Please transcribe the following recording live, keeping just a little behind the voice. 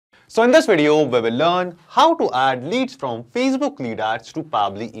So in this video, we will learn how to add leads from Facebook lead ads to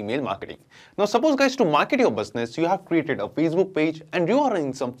Pabbly email marketing. Now suppose guys, to market your business, you have created a Facebook page and you are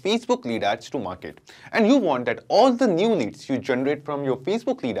running some Facebook lead ads to market. And you want that all the new leads you generate from your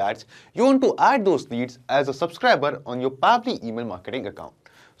Facebook lead ads, you want to add those leads as a subscriber on your Pabbly email marketing account.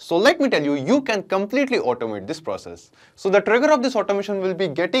 So let me tell you, you can completely automate this process. So the trigger of this automation will be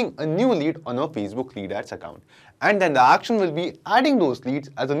getting a new lead on our Facebook lead ads account. And then the action will be adding those leads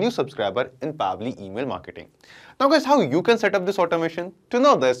as a new subscriber in Pabbly email marketing. Now guys, how you can set up this automation? To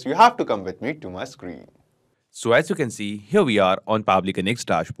know this, you have to come with me to my screen. So as you can see, here we are on Pabbly Connect's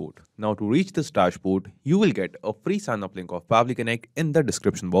dashboard. Now to reach this dashboard, you will get a free sign-up link of Pabbly Connect in the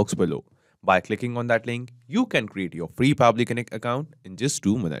description box below. By clicking on that link, you can create your free Pabbly Connect account in just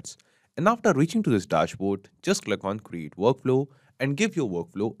 2 minutes. And after reaching to this dashboard, just click on Create Workflow and give your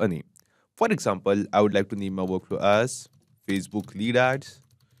workflow a name. For example, I would like to name my workflow as Facebook Lead Ads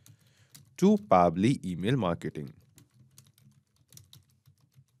to Pabbly Email Marketing.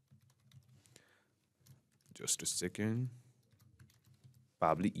 Just a second.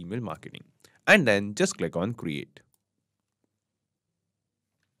 Pabbly Email Marketing. And then just click on Create.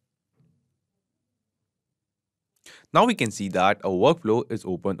 Now we can see that our workflow is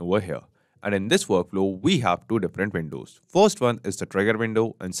open over here. And in this workflow, we have 2 different windows. First one is the trigger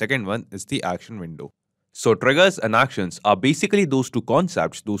window and second one is the action window. So triggers and actions are basically those 2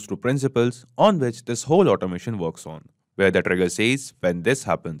 concepts, those 2 principles on which this whole automation works on. Where the trigger says when this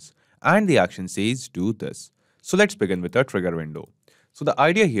happens and the action says do this. So let's begin with the trigger window. So the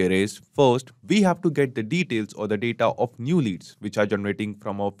idea here is, first, we have to get the details or the data of new leads which are generating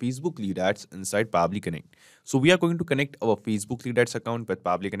from our Facebook lead ads inside Pabbly Connect. So we are going to connect our Facebook lead ads account with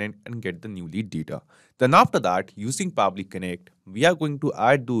Pabbly Connect and get the new lead data. Then after that, using Pabbly Connect, we are going to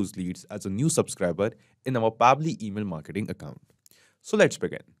add those leads as a new subscriber in our Pabbly email marketing account. So let's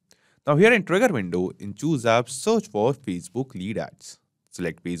begin. Now here in trigger window, in choose apps, search for Facebook lead ads.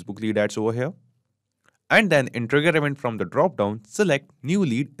 Select Facebook lead ads over here. And then in trigger event from the drop down, select new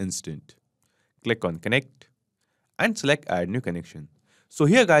lead instant. Click on connect and select add new connection. So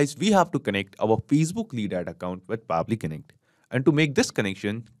here guys, we have to connect our Facebook lead ad account with Pabbly Connect. And to make this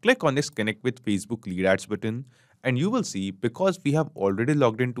connection, click on this connect with Facebook lead ads button. And you will see, because we have already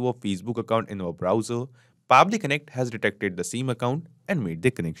logged into a Facebook account in our browser, Pabbly Connect has detected the same account and made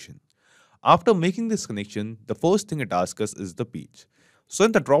the connection. After making this connection, the first thing it asks us is the page. So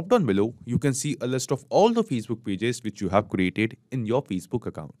in the drop down below, you can see a list of all the Facebook pages which you have created in your Facebook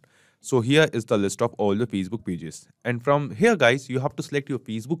account. So here is the list of all the Facebook pages. And from here guys, you have to select your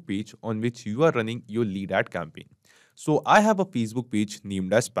Facebook page on which you are running your lead ad campaign. So I have a Facebook page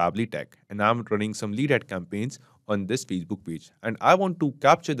named as Pabbly Tech and I'm running some lead ad campaigns on this Facebook page. And I want to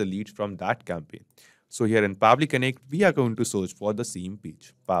capture the leads from that campaign. So here in Pabbly Connect, we are going to search for the same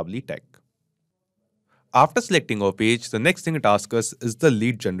page, Pabbly Tech. After selecting our page, the next thing it asks us is the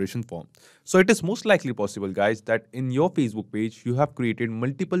lead generation form. So it is most likely possible guys that in your Facebook page, you have created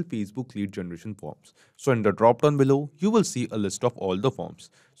multiple Facebook lead generation forms. So in the drop down below, you will see a list of all the forms.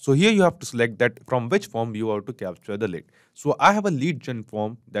 So here you have to select that from which form you are to capture the lead. So I have a lead gen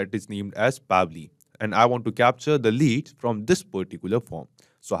form that is named as Pabbly and I want to capture the leads from this particular form.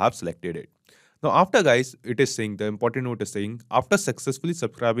 So I have selected it. Now after guys, it is saying, the important note is saying, after successfully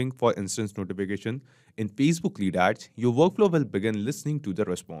subscribing for instance notification in Facebook lead ads, your workflow will begin listening to the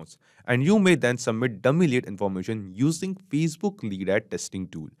response. And you may then submit dummy lead information using Facebook lead ad testing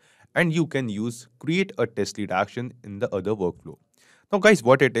tool. And you can use create a test lead action in the other workflow. Now guys,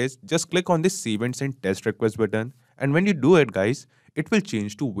 what it is, just click on this save and send test request button. And when you do it guys, it will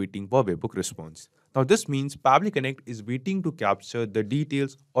change to waiting for webhook response. Now this means Pabbly Connect is waiting to capture the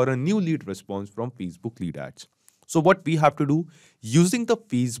details or a new lead response from Facebook lead ads. So what we have to do, using the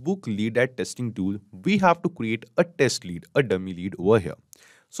Facebook lead ad testing tool, we have to create a test lead, a dummy lead over here.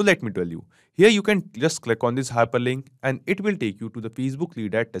 So let me tell you, here you can just click on this hyperlink and it will take you to the Facebook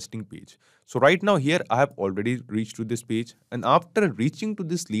lead ad testing page. So right now here I have already reached to this page, and after reaching to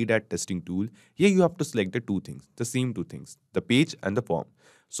this lead ad testing tool, here you have to select the 2 things, the same 2 things, the page and the form.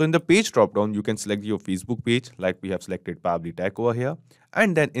 So in the page drop down, you can select your Facebook page like we have selected Pabbly Tech over here,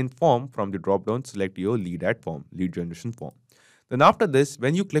 and then in form from the drop down, select your lead ad form, lead generation form. Then after this,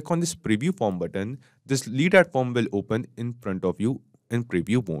 when you click on this preview form button, this lead ad form will open in front of you in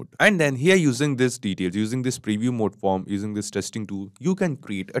preview mode. And then here using this details, using this preview mode form, using this testing tool, you can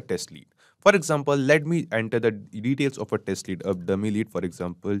create a test lead. For example, let me enter the details of a test lead, a dummy lead, for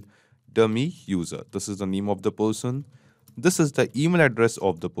example, dummy user. This is the name of the person. This is the email address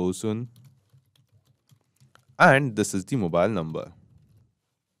of the person. And this is the mobile number.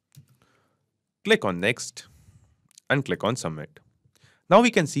 Click on next and click on submit. Now we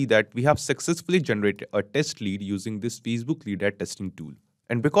can see that we have successfully generated a test lead using this Facebook lead ad testing tool.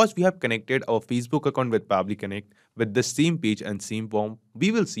 And because we have connected our Facebook account with Pabbly Connect with the same page and same form,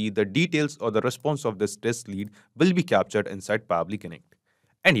 we will see the details or the response of this test lead will be captured inside Pabbly Connect.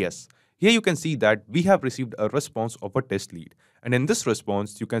 And yes, here you can see that we have received a response of a test lead. And in this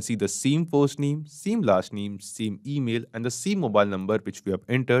response, you can see the same first name, same last name, same email, and the same mobile number which we have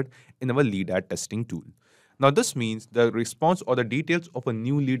entered in our lead ad testing tool. Now this means the response or the details of a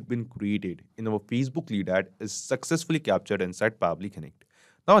new lead been created in our Facebook lead ad is successfully captured inside Pabbly Connect.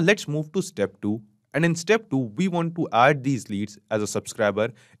 Now let's move to step 2. And in step 2, we want to add these leads as a subscriber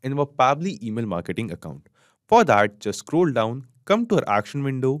in our Pabbly email marketing account. For that, just scroll down, come to our action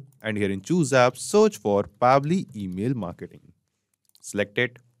window, and here in choose apps, search for Pabbly email marketing. Select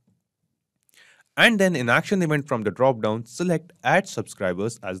it. And then in action event from the drop down, select add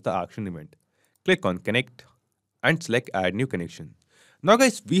subscribers as the action event. Click on connect and select add new connection. Now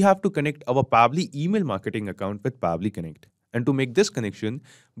guys, we have to connect our Pabbly email marketing account with Pabbly Connect. And to make this connection,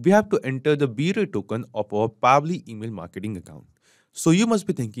 we have to enter the BRA token of our Pabbly email marketing account. So you must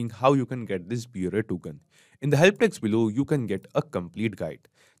be thinking how you can get this BRA token. In the help text below, you can get a complete guide.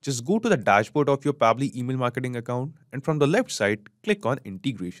 Just go to the dashboard of your Pabbly email marketing account and from the left side, click on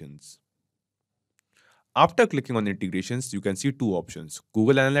integrations. After clicking on integrations, you can see two options,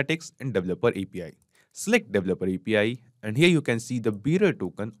 Google Analytics and Developer API. Select Developer API and here you can see the BRA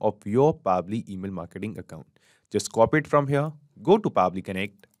token of your Pabbly email marketing account. Just copy it from here, go to Pabbly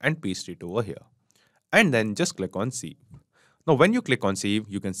Connect and paste it over here. And then just click on Save. Now when you click on Save,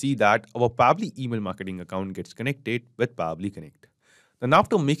 you can see that our Pabbly email marketing account gets connected with Pabbly Connect. Then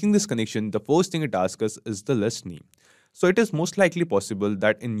after making this connection, the first thing it asks us is the list name. So it is most likely possible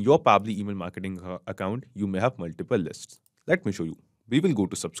that in your Pabbly email marketing account, you may have multiple lists. Let me show you. We will go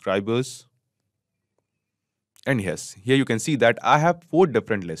to subscribers. And yes, here you can see that I have 4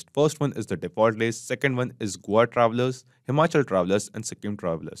 different lists. First one is the default list, second one is Goa travelers, Himachal travelers and Sikkim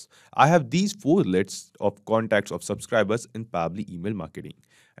travelers. I have these 4 lists of contacts of subscribers in Pabbly email marketing.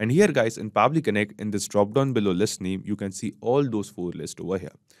 And here guys, in Pabbly Connect, in this drop down below list name, you can see all those 4 lists over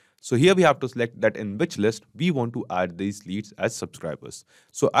here. So here we have to select that in which list we want to add these leads as subscribers.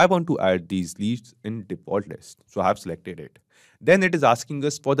 So I want to add these leads in default list. So I have selected it. Then it is asking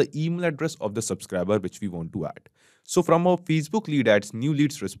us for the email address of the subscriber which we want to add. So from our Facebook lead ads new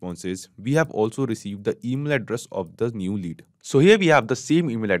leads responses, we have also received the email address of the new lead. So here we have the same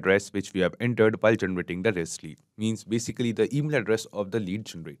email address which we have entered while generating the REST lead. Means basically the email address of the lead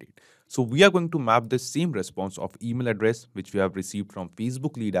generated. So we are going to map the same response of email address which we have received from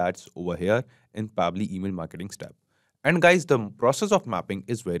Facebook lead ads over here in Pabbly email marketing step. And guys, the process of mapping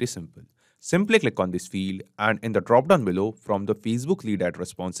is very simple. Simply click on this field and in the drop down below from the Facebook lead ad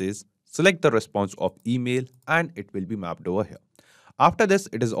responses, select the response of email and it will be mapped over here. After this,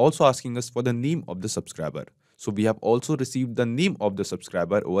 it is also asking us for the name of the subscriber. So we have also received the name of the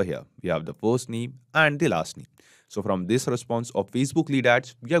subscriber over here. We have the first name and the last name. So from this response of Facebook lead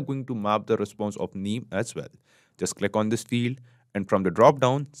ads, we are going to map the response of name as well. Just click on this field and from the drop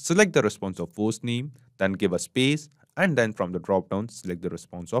down, select the response of first name, then give a space and then from the drop down, select the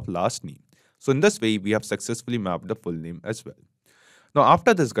response of last name. So in this way, we have successfully mapped the full name as well. Now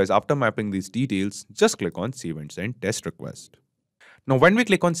after this guys, after mapping these details, just click on Save and Send Test Request. Now when we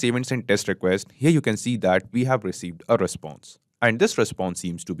click on Save and Send Test Request, here you can see that we have received a response. And this response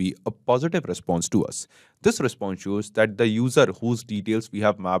seems to be a positive response to us. This response shows that the user whose details we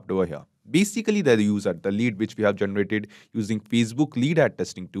have mapped over here, basically the user, the lead which we have generated using Facebook lead ad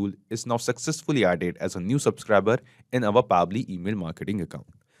testing tool is now successfully added as a new subscriber in our Pabbly email marketing account.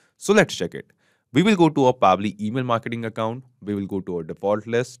 So let's check it. We will go to our Pabbly email marketing account. We will go to our default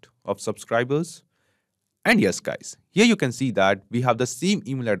list of subscribers. And yes, guys, here you can see that we have the same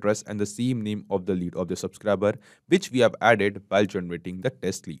email address and the same name of the lead of the subscriber, which we have added while generating the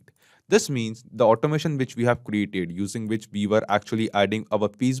test lead. This means the automation which we have created using which we were actually adding our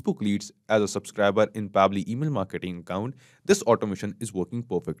Facebook leads as a subscriber in Pabbly email marketing account, this automation is working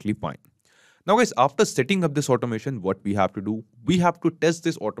perfectly fine. Now guys, after setting up this automation, what we have to do, we have to test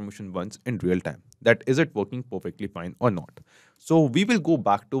this automation once in real time. That is it working perfectly fine or not. So we will go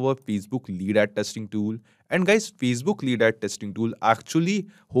back to our Facebook lead ad testing tool. And guys, Facebook lead ad testing tool actually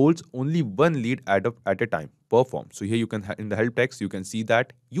holds only one lead ad at a time per form. So here you can, in the help text, you can see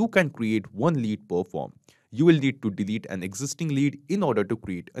that you can create one lead per form. You will need to delete an existing lead in order to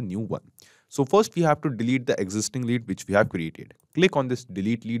create a new one. So first we have to delete the existing lead which we have created. Click on this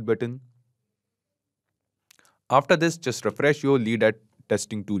delete lead button. After this, just refresh your lead ad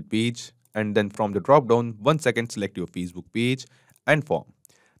testing tool page and then from the drop down, 1 second select your Facebook page and form.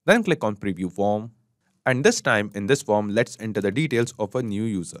 Then click on preview form And this time in this form, let's enter the details of a new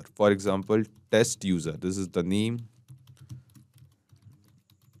user. For example, test user. This is the name.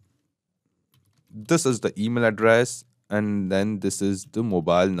 This is the email address. And then this is the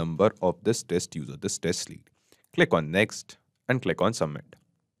mobile number of this test user, this test lead. Click on next and click on submit.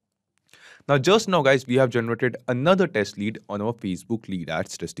 Now just now guys, we have generated another test lead on our Facebook lead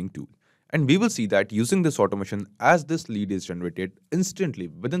ads testing tool. And we will see that using this automation, as this lead is generated instantly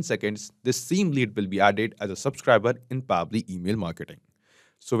within seconds, this same lead will be added as a subscriber in Pabbly email marketing.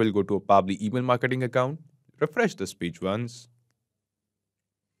 So we'll go to a Pabbly email marketing account, refresh this page once.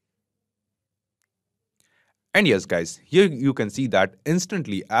 And yes guys, here you can see that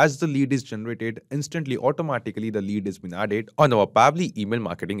instantly as the lead is generated, instantly automatically the lead has been added on our Pabbly email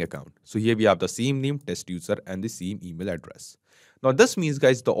marketing account. So here we have the same name, test user, and the same email address. Now this means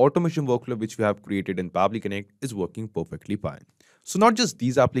guys, the automation workflow which we have created in Pabbly Connect is working perfectly fine. So not just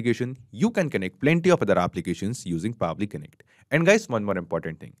these applications, you can connect plenty of other applications using Pabbly Connect. And guys, one more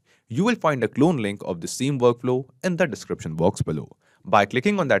important thing, you will find a clone link of the same workflow in the description box below. By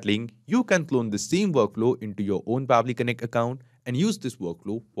clicking on that link, you can clone the same workflow into your own Pabbly Connect account and use this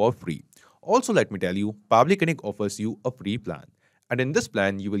workflow for free. Also, let me tell you, Pabbly Connect offers you a free plan. And in this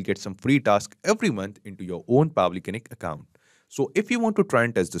plan, you will get some free tasks every month into your own Pabbly Connect account. So if you want to try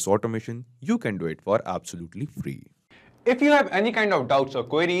and test this automation, you can do it for absolutely free. If you have any kind of doubts or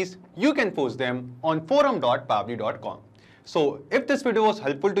queries, you can post them on forum.pabbly.com. So if this video was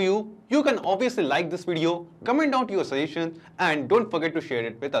helpful to you, you can obviously like this video, comment down your suggestions, and don't forget to share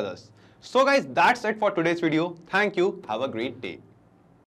it with others. So guys, that's it for today's video. Thank you. Have a great day.